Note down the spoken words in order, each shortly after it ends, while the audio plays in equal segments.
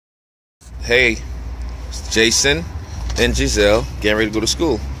Hey, it's Jason and Giselle getting ready to go to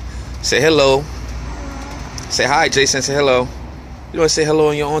school. Say hello. Say hi, Jason. Say hello. You want to say hello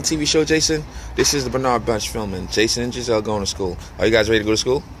on your own TV show, Jason? This is the Bernard Bunch filming. Jason and Giselle going to school. Are you guys ready to go to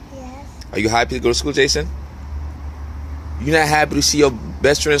school? Yes. Are you happy to go to school, Jason? You not happy to see your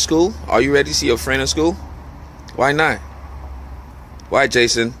best friend in school? Are you ready to see your friend in school? Why not? Why,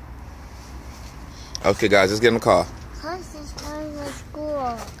 Jason? Okay, guys, let's get in the car. Because it's going to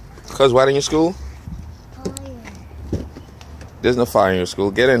school. Because what in your school? Fire. There's no fire in your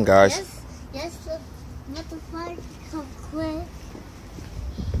school. Get in, guys. Yes, let the fire come quick.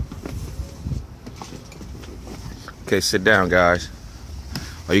 Okay, sit down, guys.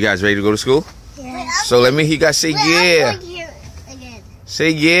 Are you guys ready to go to school? Yes. So let me hear you guys say yeah. I'm going here again. Say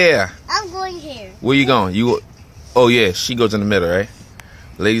yeah. I'm going here. Where you going? You? Oh yeah, she goes in the middle, right?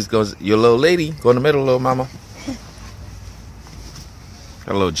 Ladies goes. Your little lady go in the middle, little mama.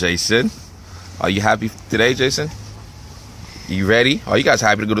 Hello, Jason. Are you happy today, Jason? You ready? Are you guys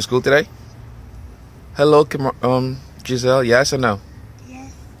happy to go to school today? Hello, Giselle. Yes or no?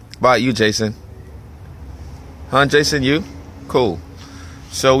 Yes. Bye, you, Jason. Huh, Jason? You? Cool.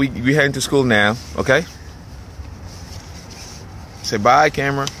 So we heading to school now, okay? Say bye,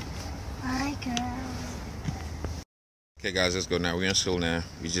 camera. Bye, girl. Okay, guys, let's go now. We're in school now.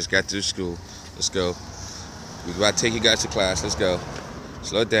 We just got to school. Let's go. We're about to take you guys to class. Let's go.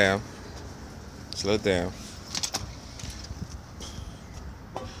 Slow down. Slow down.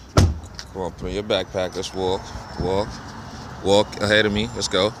 Come on, put on your backpack. Let's walk. Walk. Walk ahead of me. Let's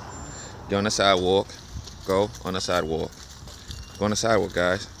go. Get on the sidewalk. Go on the sidewalk. Go on the sidewalk,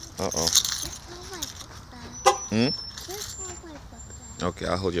 guys. Uh-oh. Okay,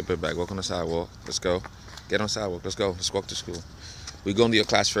 I'll hold your bit back. Walk on the sidewalk. Let's go. Get on the sidewalk. Let's go. Let's walk to school. We going to your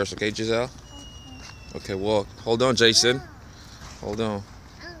class first, okay, Giselle? Okay, walk. Hold on, Jason. Hold on.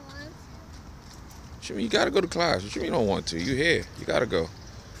 What you mean you gotta go to class? What you mean you don't want to? You here. You gotta go.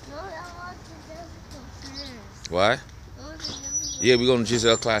 No, I want to go first. Why? Yeah, we're going to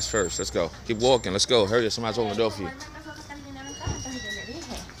Giselle class first. Let's go. Keep walking. Let's go. Hurry up. Somebody's holding the door for you.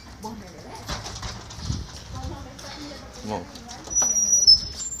 Come on.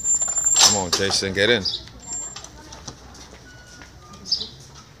 Come on, Jason. Get in.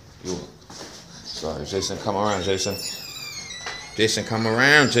 Sorry, Jason. Come around, Jason. Jason, come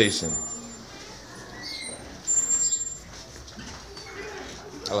around, Jason.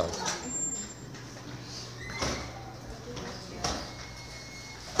 Hello.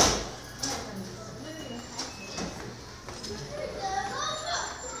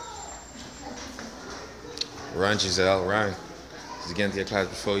 Run, Giselle, run. Just get into your class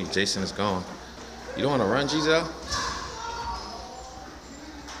before Jason is gone. You don't want to run, Giselle?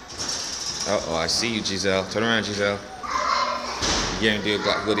 Uh-oh, I see you, Giselle. Turn around, Giselle. You're going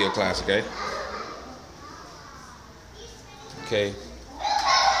to go to your class, okay? Okay.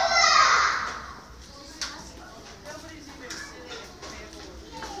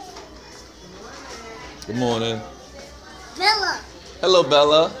 Good morning. Bella. Hello,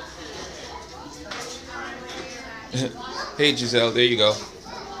 Bella. Hey, Giselle, there you go.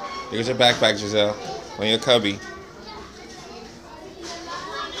 Here's your backpack, Giselle. On your cubby.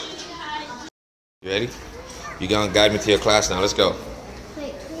 You ready? You're going to guide me to your class now. Let's go.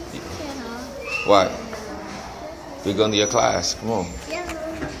 Wait, please stand up. What? We're going to your class. Come on.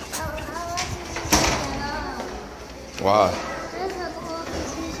 Why?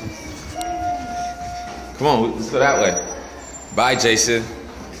 Come on, let's go that way. Bye, Jason.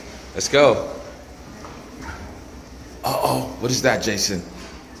 Let's go. Uh-oh, what is that, Jason?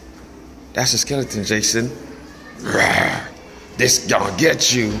 That's a skeleton, Jason. This gonna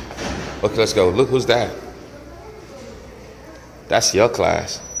get you. Okay, let's go. Look, who's that? That's your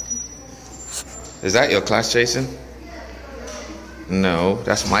class. Is that your class, Jason? No,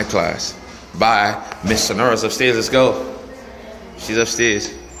 that's my class. Bye. Miss Sonora's upstairs. Let's go. She's upstairs.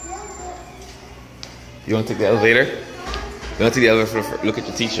 You want to take the elevator? You want to take the elevator for look at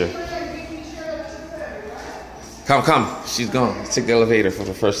the teacher? Come. She's gone. Let's take the elevator for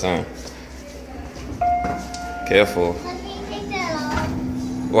the first time. Careful.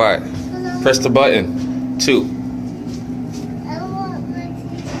 What? Press the button. 2.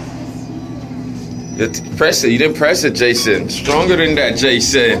 Press it. You didn't press it, Jason. Stronger than that,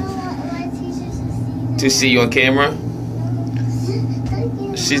 Jason. To see you on camera?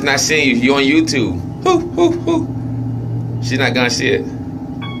 She's not seeing you. You're on YouTube. She's not gonna see it.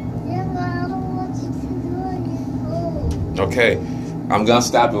 Okay, I'm gonna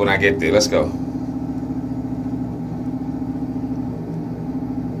stop it when I get there. Let's go.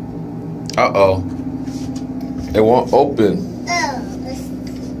 Uh-oh. It won't open. Oh,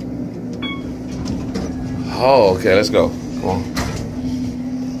 Oh, okay, let's go. Come on.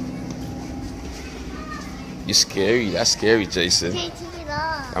 You're scary. That's scary, Jason. Take it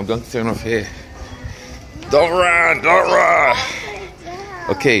off. I'm going to turn off here. Don't run. Don't run.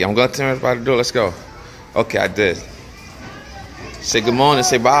 Okay, I'm going to turn off by the door. Let's go. Okay, I did. Say good morning.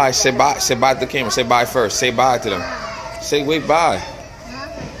 Say bye. Say bye. Say bye to the camera. Say bye first. Say bye to them. Say wait, bye.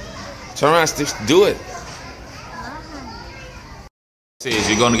 Turn around. Do it. See,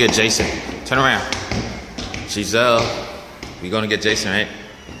 you're going to get Jason. Turn around. Giselle. We're going to get Jason, right?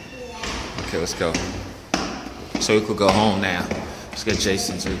 Okay, let's go. So we could go home now. Let's get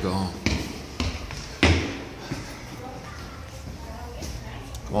Jason so we go home.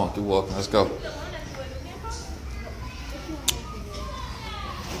 Come on, keep walking. Let's go.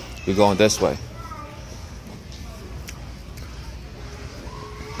 We're going this way.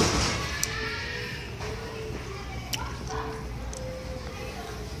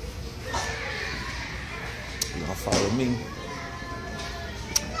 You gonna follow me?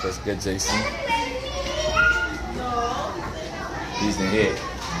 Let's get Jason. He's in here.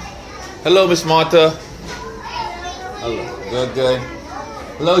 Hello, Miss Martha. Hello. Good, good.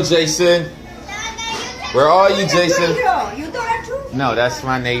 Hello, Jason. Where are you, Jason? You do that too? No, that's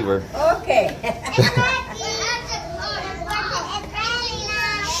my neighbor. Okay.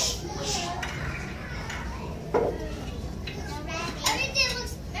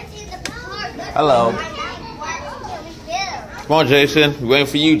 Hello. Come on, Jason. We're waiting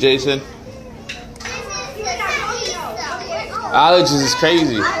for you, Jason. Allergies is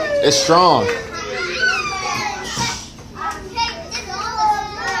crazy. It's strong.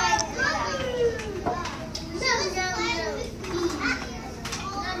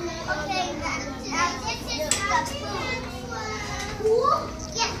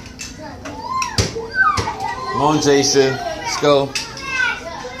 Come on, Jason. Let's go.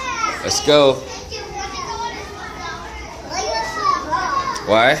 Let's go.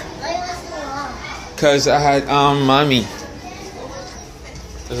 Why? Cause I had mommy.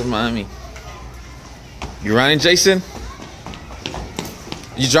 There's a mommy. You running, Jason?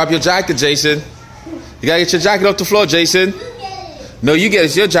 You drop your jacket, Jason. You gotta get your jacket off the floor, Jason. No, you get it.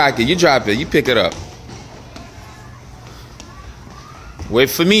 It's your jacket. You drop it. You pick it up. Wait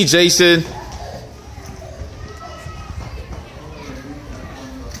for me, Jason.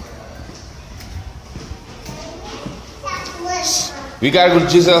 We gotta go to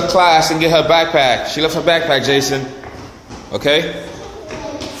Giselle's class and get her backpack. She left her backpack, Jason. Okay?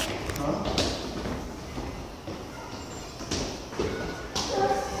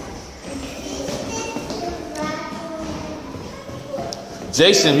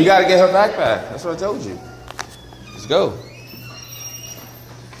 Jason, we gotta get her backpack. That's what I told you. Let's go.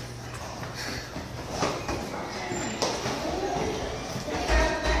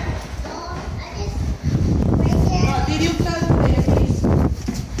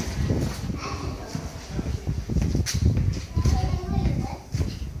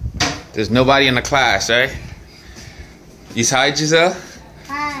 There's nobody in the class, right? You tired, Giselle?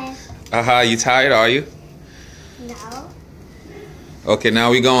 Hi. You tired, are you? No. Okay,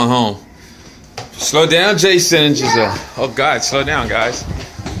 now we going home. Slow down, Jason and Giselle. Oh, God, slow down, guys.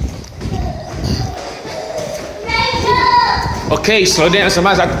 Okay, slow down.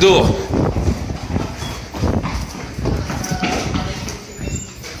 Somebody's at the door.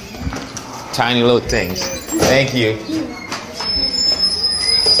 Tiny little things. Thank you.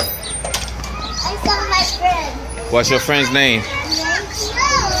 I saw my friend. What's your friend's name?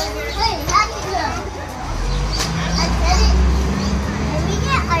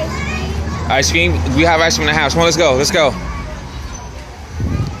 Ice cream? We have ice cream in the house. Come on, let's go. Let's go.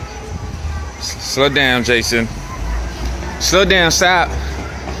 Slow down, Jason. Slow down. Stop.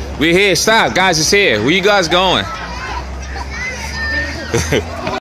 We're here. Stop. Guys, it's here. Where you guys going?